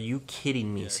 Are you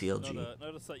kidding me, Yeah, CLG?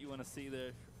 not a sight you want to see there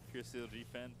if you're a CLG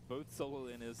fan. Both solo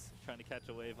laners trying to catch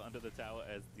a wave under the tower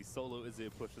as the solo Azir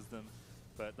pushes them.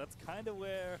 But that's kind of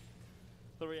where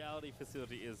the reality for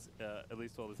CLG is, at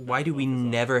least while this Why do we match is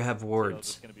on. never have CLG is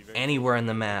wards gonna be very anywhere on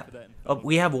the difficult map? for that Oh, Infernal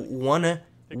we have to one pick up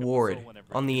the ward soul whenever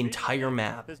on it the can be, entire and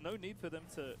map. There's no need for them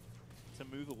to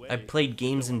move away. I've played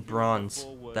games in What you're bronze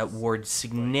looking for that was, ward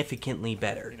significantly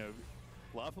better. you know,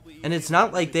 laughably And it's easy not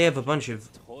to like they have a do bunch of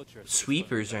torture at this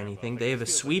sweepers point or in time, anything. but They it have a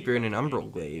feels like sweeper you and an don't do Umbral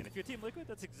anything. Glaive. And if you're Team Liquid,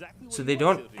 that's exactly what So you they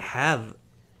want don't CLG to do. have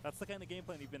That's the kind of game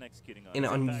plan you've been executing on. an In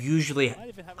fact, unusually you might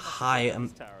even have enough high defense on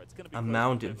this tower. It's gonna be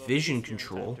amount close, of but vision you're in time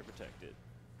control. to protect it.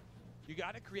 You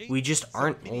gotta create We just some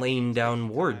aren't mini laying games down every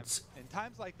time. wards. In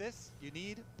times like this, you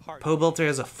need partners. Pobelter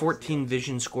has a for 14 CLG.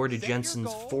 vision score to Set your Jensen's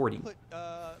goal, 40.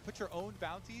 Put your own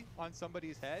bounty on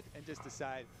somebody's head and just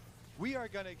decide, we are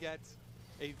gonna get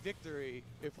a victory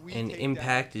if we And take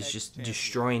Impact down is X just champion.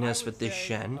 destroying I us would with this say,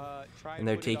 Shen, try and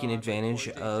they're put it taking on, advantage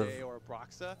like, of JJ or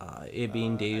Broxa, it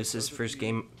being as Deus's those would first be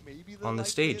game maybe on the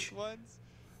likeliest stage. ones.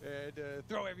 And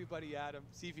throw everybody at him.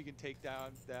 See if you can take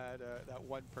down that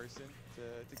one person to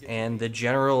get And the get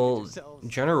general yourselves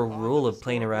rule onto of the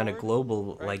playing around a scoreboard.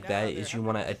 global Right like now, that they're is you having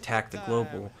want a to attack the difficult time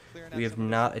global. clearing We out have some of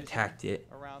not this vision attacked it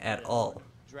around at that all.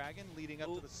 Dragon leading up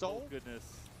Oh, to the soul. oh goodness.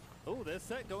 Oh, there's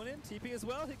set going in. TP as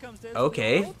well. Here comes Dez.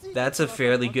 Okay, that's a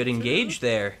fairly good engage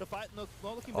there.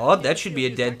 Oh, that should be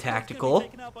a dead tactical.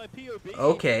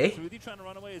 Okay.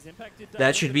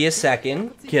 That should be a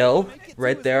second kill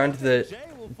right there onto the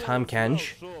Tom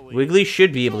Kench. Wiggly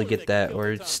should be able to get that, or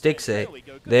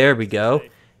Stixxay. There we go.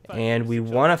 And we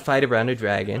want to fight around a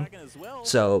dragon.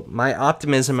 So my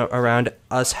optimism around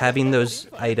us having those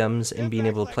items and being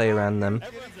able to play around them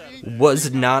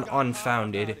was not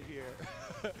unfounded.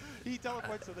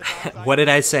 What did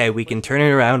I say? We can turn it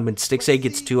around when Stixxay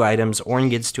gets 2 items, Ornn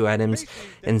gets 2 items,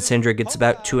 and Syndra gets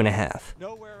about 2.5.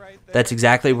 That's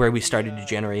exactly where we started to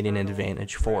generate an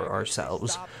advantage for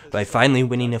ourselves by finally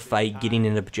winning a fight, getting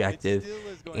an objective,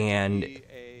 and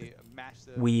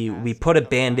we put a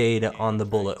band-aid on the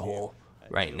bullet hole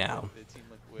right now.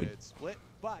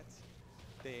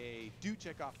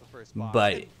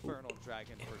 But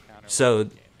so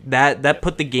that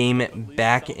put the game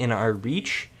back in our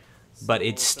reach, but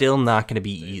it's still not going to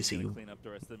be easy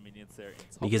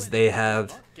because they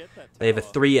have a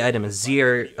 3-item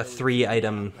Azir, a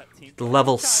 3-item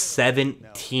level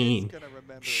 17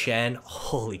 Shen.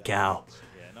 Holy cow!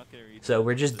 So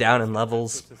we're just down in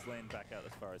levels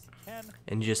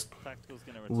and just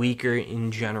weaker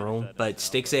in general. But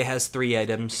Stixxay has 3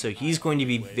 items, so he's going to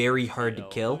be very hard to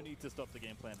kill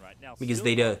because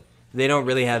they don't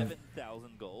really have.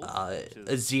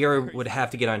 Azir would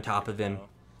have to get on top of him,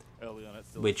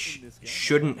 which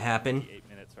shouldn't happen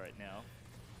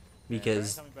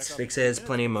because Stixxay has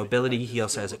plenty of mobility. He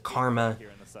also has a Karma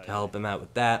to help him out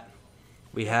with that.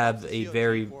 We have a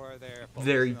very,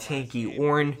 very tanky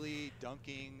Ornn.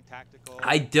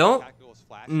 I don't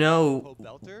know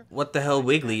what the hell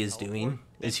Wiggly is doing.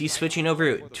 Is he switching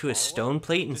over to a stone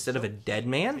plate instead of a dead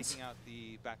man's?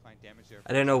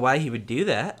 I don't know why he would do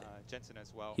that.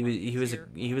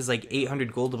 He was like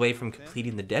 800 gold away from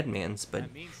completing the dead man's, but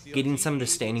getting some of the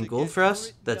standing gold for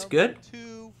us, that's good.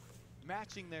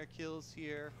 Matching their kills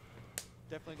here,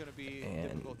 definitely going to be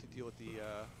difficult to deal with the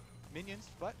minions,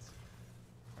 but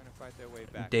trying to fight their way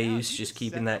back. Deus just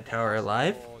keeping that tower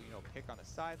alive,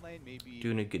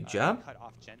 doing a good job.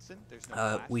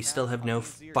 We still have no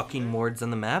fucking wards on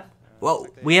the map. Well,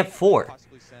 we have 4.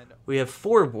 We have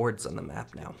 4 wards on the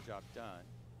map now,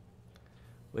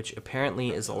 which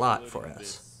apparently is a lot for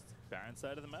us.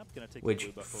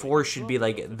 Which 4 should be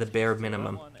like the bare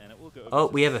minimum. Oh,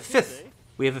 we have a 5th.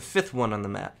 We have a 5th one on the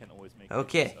map.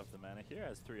 Okay.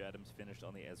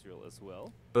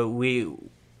 But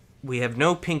we have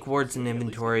no pink wards in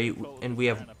inventory, and we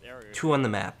have 2 on the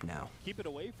map now. Keep it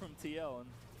away from TL and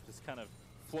just kind of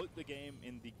float the game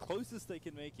in the closest they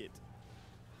can make it.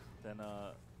 Then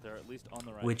they're at least on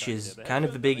the right Which track is there. kind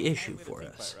of a big issue for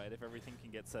us. Right? If everything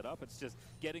can get set up, it's just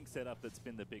getting set up that's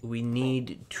been the big We problem.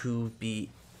 need to be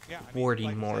Yeah, I mean, warding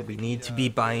like you more. said, We we need to be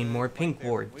buying more like pink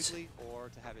there, wards. Wiggly, or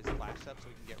to have his flash up so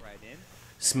we can get right in.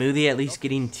 Smoothie at least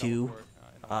getting 2.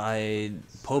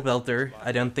 Pobelter,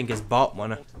 I don't think has bought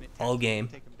one all game.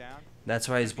 That's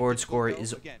why his board score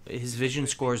is, his vision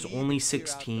score is only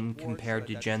 16 compared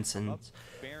to Jensen's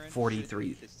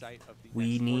 43.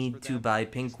 We need to buy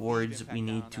pink wards, we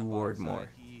need to ward more.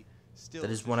 That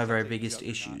is one of our biggest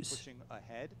issues.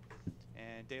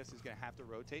 And Deus is going to have to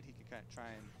rotate. He can kind of try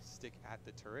and stick at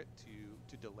the turret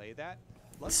to delay that.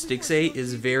 Stixay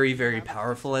is very, very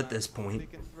powerful at this point.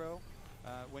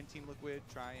 When Team Liquid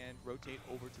try and rotate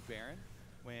over to Baron,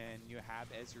 when you have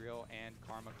Ezreal and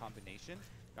Karma combination,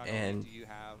 and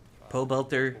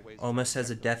Pobelter almost has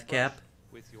a death cap,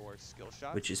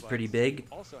 which is pretty big.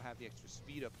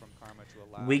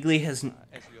 Wiggly has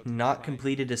not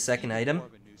completed a second item.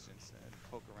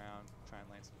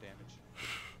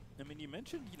 I mean, you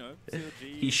mentioned, you know,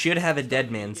 CLG, he should have a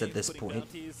dead man's at this point.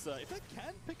 If that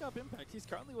can pick up impact, he's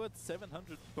currently worth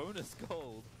 700 bonus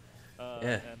gold.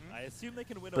 Yeah, and I assume they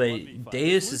can win but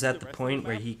Deus is at the point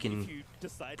where he can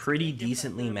pretty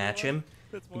decently match him,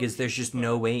 because there's just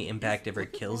no way impact ever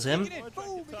kills him.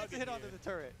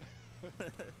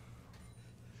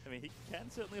 I mean, he can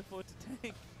certainly afford to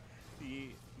take the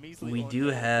measly. We do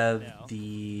have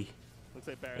the...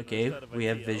 Okay, we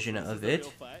have vision of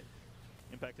it.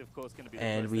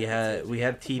 And we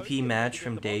have TP match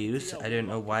from Deus. I don't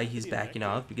know why he's backing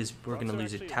off, because we're going to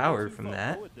lose a tower from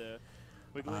that.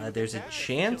 There's a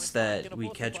chance that we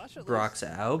catch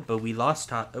Broxa out, but we lost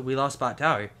bot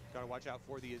tower. Gotta watch out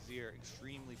for the Azir.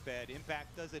 Extremely fed.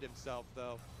 Impact does it himself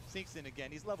though. Sneaks in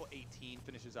again. He's level 18.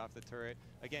 Finishes off the turret.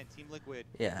 Again, Team Liquid.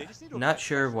 Yeah. Not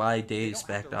sure why Deus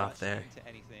backed off there.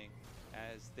 Anything,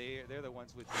 as they're the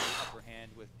ones with the upper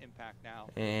hand with Impact now.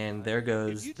 And there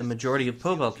goes the majority of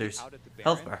Pobelter's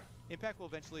health bar. Impact will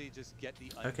eventually just get the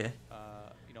okay.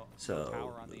 You know, so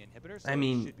power on the inhibitor. So I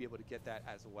mean, should be able to get that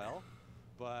as well.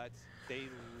 But they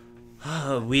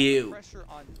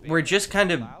we're just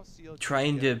kind of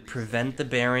trying to prevent the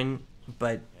Baron,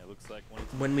 but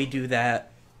when we do that,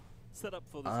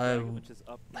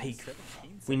 like,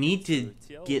 we need to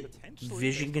get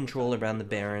vision control around the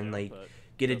Baron, like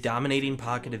get a dominating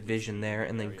pocket of vision there,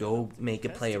 and then go make a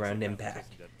play around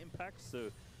Impact. So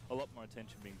a lot more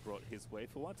attention being brought his way.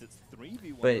 For once, it's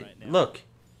 3v1 but right now. Look,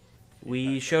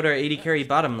 we showed our 80 carry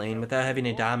bottom lane without having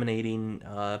a dominating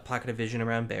pocket of vision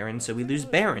around Baron, so we lose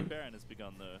Baron. Baron has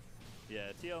begun though.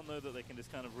 Yeah, TL know that they can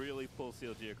just kind of really pull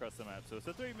CLG across the map. So it's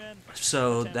a 3-man.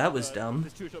 So that was dumb.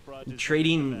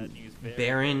 Trading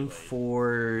Baron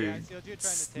for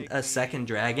a second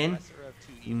dragon,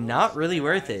 not really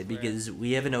worth it, because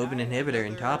we have an open inhibitor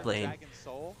in top lane.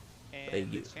 And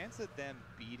the chance of them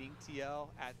beating TL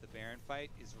at the Baron fight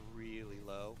is really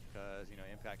low, because, you know,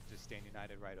 Impact just stand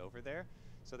united right over there.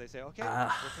 So they say, okay, we'll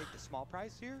take the small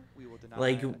price here. We will deny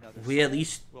like, we at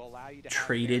least we'll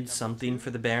traded something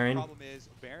for the Baron. Problem is,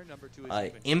 Baron #2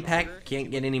 is Impact can't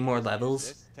get any more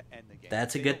levels.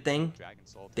 That's a good thing.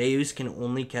 Deus can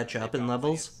only catch up in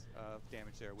levels.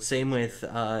 Same with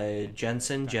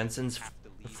Jensen. Jensen's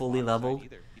fully leveled.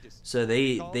 So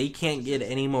they can't get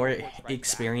any more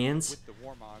experience,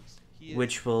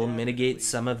 which will mitigate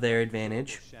some of their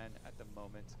advantage.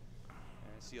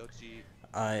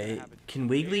 Can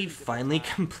Wiggly finally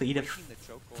complete a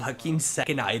fucking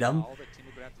second item?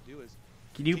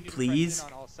 Can you please?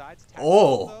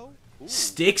 Oh!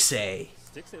 Stixay!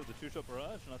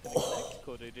 Oh.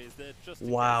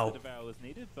 Wow.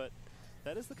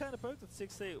 That is the kind of poke that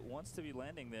Stixay wants to be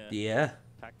landing there. Yeah.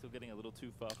 Pacto getting a little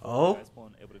too far. Oh.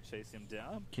 Able to chase him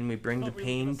down. Can we bring the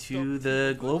pain to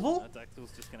the global?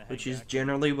 Which is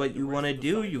generally what you want to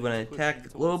do. You want to attack the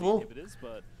global.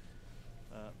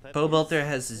 Pobelter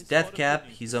has his death cap.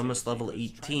 He's almost level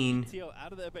 18.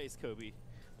 Out of their base, Kobe. I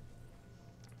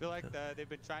feel like they've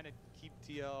been trying to keep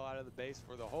TL out of the base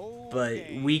for the whole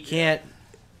game. We can't.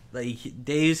 Like,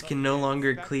 Days can no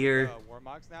longer clear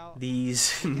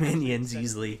these minions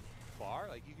easily.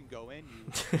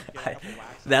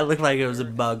 That looked like it was a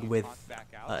bug with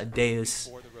Deus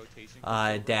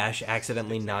dash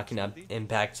accidentally knocking up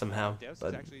Impact somehow,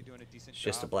 but it's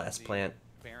just a blast plant.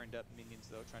 Baroned up minions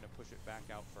though, trying to push it back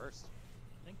out first.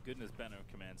 Thank goodness Banner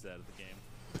commands out of the game.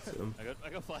 So I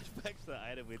got flashbacks to that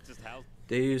item with just how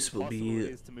Deus will possible it be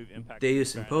is to move impact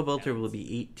Deus with and Baron Pobelter will accounts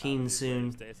be out 18 of these soon,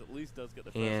 waves. Deus at least does get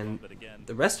the first and one, but again,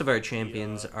 the rest of our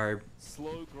champions are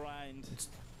slow grind.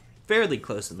 fairly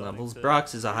close in levels.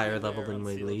 Brox is a higher really level rare than on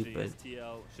Wiggly, CLG but as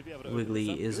TL should be able to open Wiggly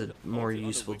this up. is a Good more ulti onto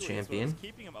useful Wiggly as well as champion.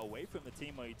 keeping him away from the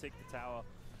team while you take the tower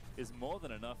is more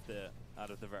than enough there out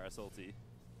of the Varus ulti.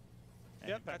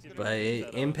 Yep, that's gonna but be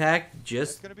Impact That's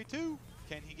just gonna be 2.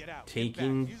 Can he get out?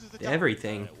 taking Impact uses the jump.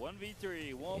 everything Alright,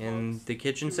 1v3, warm in ups, the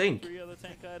kitchen 2 or sink. 3 other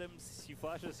tank items. He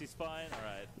flashes, he's fine.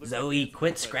 Alright. Zoe,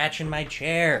 quit scratching my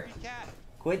chair. Happy cat.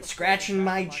 Quit scratching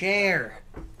my chair.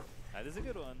 That is a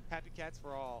good one. Happy cats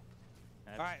for all.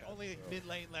 Happy All right, cats only for all. mid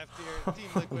lane left here. Team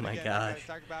Liquid Oh my again, gosh. we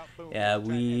gotta talk about. Boom, Yeah, we're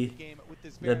trying to end the game with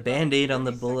this The Baron. band-aid on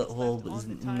the 30 bullet seconds hole left was on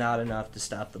the timer. not enough to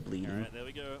stop the bleeding. Alright, there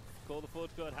we go. Call the forge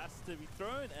god has to be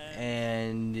thrown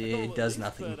And it does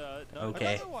nothing.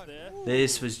 Okay. Another one. Ooh.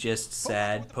 This was just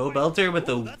sad. Pobelter with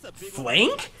the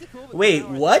flank? Wait,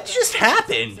 what just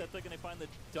happened?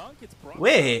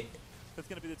 Wait. That's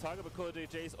going to be the target, but Core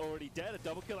JJ's already dead. A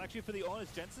double kill actually for the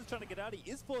Honest. Jensen's trying to get out. He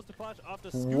is forced to flash after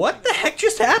What the heck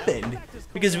just happened?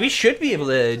 Because we should be able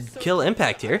to kill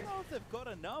Impact here.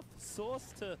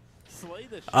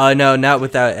 No, not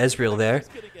without Ezreal there.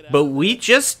 But we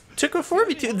just took a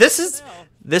 4v2.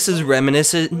 This is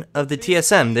reminiscent of the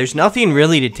TSM. There's nothing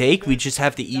really to take. We just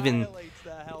have to even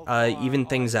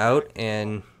things out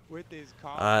and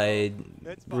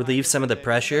relieve some of the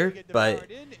pressure. But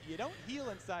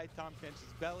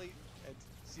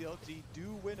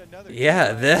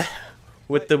yeah,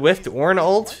 with the whiffed Ornn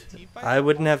ult, I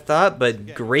wouldn't have thought.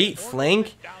 But great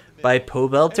flank by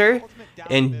Pobelter.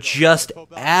 And just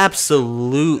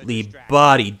absolutely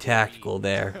bodied Tactical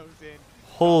there.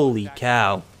 Holy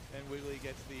cow.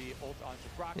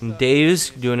 And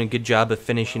Deus doing a good job of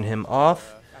finishing him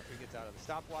off.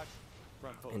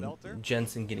 And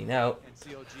Jensen getting out.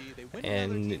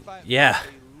 And yeah,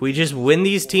 we just win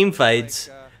these team fights.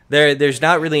 There's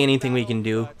not really anything we can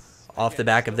do off the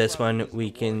back of this one.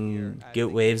 We can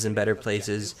get waves in better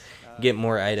places, get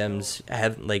more items,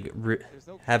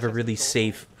 have a really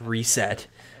safe reset,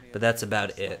 but that's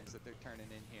about it.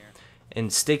 And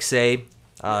Stixxay,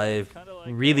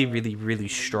 really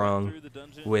strong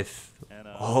with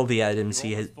all the items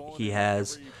he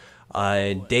has.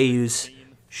 Deus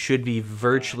should be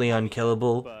virtually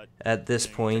unkillable at this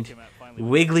point.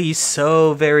 Wiggly's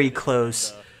so very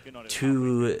close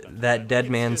to that dead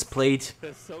man's plate.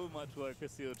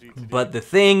 But the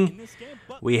thing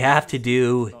we have to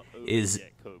do is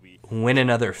win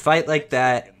another fight like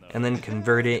that and then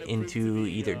convert it into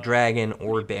either Dragon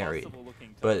or Baron.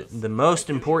 But the most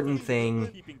important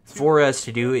thing for us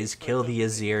to do is kill the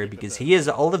Azir, because he has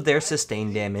all of their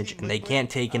sustained damage and they can't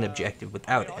take an objective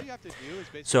without him.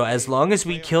 So as long as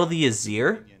we kill the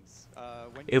Azir,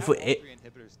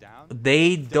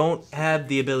 they don't have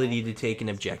the ability to take an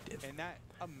objective.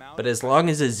 But as long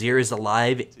as Azir is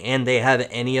alive and they have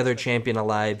any other champion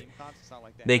alive,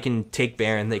 they can take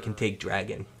Baron, they can take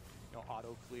Dragon.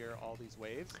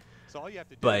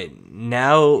 But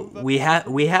now we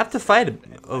have to fight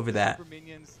over that.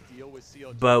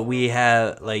 But we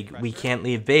can't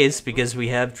leave base because we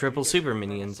have triple super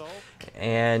minions,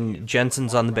 and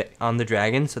Jensen's on the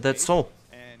Dragon, so that's Soul.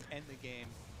 And end the game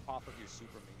off of your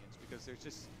super minions, because there's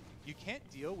just, you can't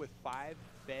deal with 5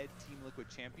 fed Team Liquid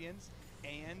champions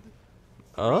and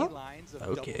 3 lines of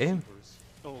double supers.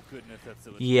 Oh goodness, that's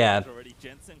so yeah. Already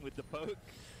Jensen with the poke.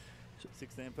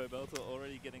 16 Pobelter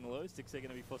already getting low. Stixxay going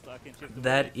to be forced to arcane shift.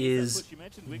 That is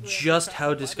just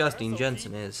how disgusting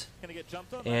Jensen is.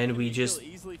 And we just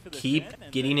keep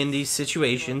getting in these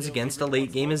situations against a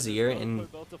late game Azir and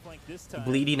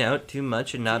bleeding out too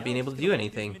much and not being able to do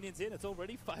anything. It's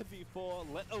already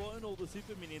 5v4, let alone all the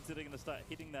super minions that are going to start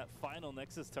hitting that final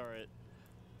Nexus turret.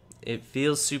 It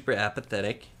feels super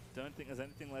apathetic. Don't think there's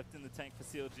anything left in the tank for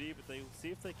CLG, but they will see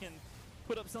if they can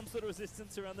put up some sort of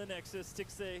resistance around the Nexus.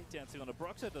 Stixxay dancing on a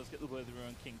Broxer does get the Blade of the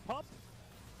Ruin King pop.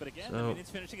 But again, the minions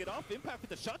finishing it off. Impact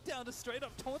with the shutdown just straight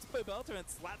up taunts Pobelter and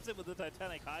slaps it with the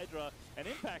Titanic Hydra. And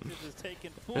Impact has just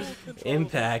taken full control.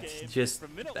 Impact of this game. just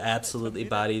absolutely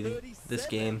bodied this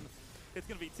game. It's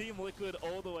going to be Team Liquid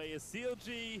all the way as CLG.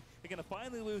 They're going to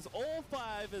finally lose all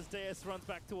 5 as Deus runs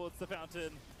back towards the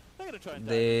fountain.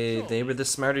 They were the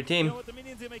smarter team. You know what, the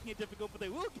minions are making it difficult, but they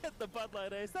will get the Bud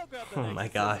Light Ace. They'll grab the Oh my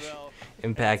Nexus gosh. as well.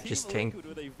 Impact And just Team tanked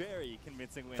Liquid with a very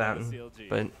convincing win Fountain, over CLG.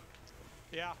 but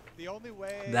Yeah, the only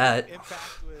way that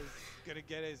Impact was gonna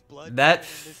get his blood that in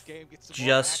this game, get some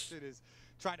just more action, is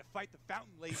trying to fight the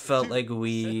Fountain late felt too. like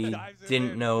we Dives in didn't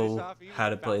there, know finishes off, even how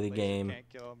to the play the Fountain late game. can't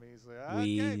kill him easily.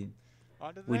 Okay.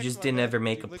 We just didn't ever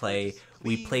make a play.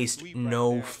 We placed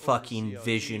no fucking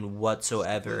vision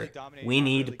whatsoever. We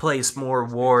need to place more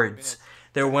wards.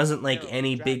 There wasn't like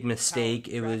any big mistake.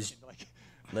 It was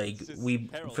like we,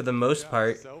 for the most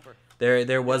part,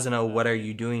 there wasn't a what are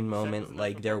you doing moment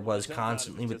like there was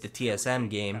constantly with the TSM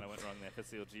game.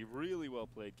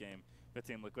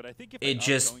 It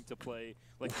just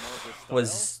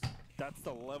was that's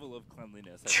the level of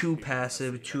cleanliness. Too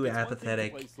passive, too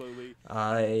apathetic,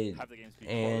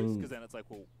 and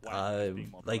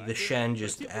like the Shen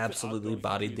just absolutely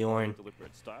bodied the Ornn.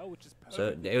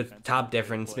 So it was top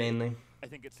difference mainly. I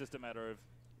think it's just a matter of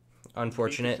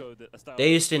unfortunate.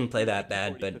 They just didn't play that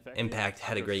bad, but Impact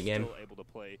had a great game.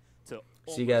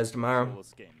 See you guys tomorrow.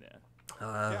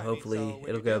 Hopefully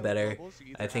it'll go better.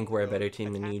 I think we're a better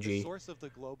team than EG.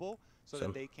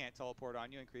 So,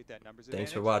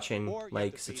 thanks for watching.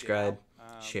 Like, subscribe,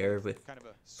 share with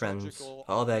friends,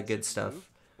 all that good stuff.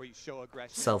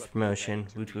 Self-promotion.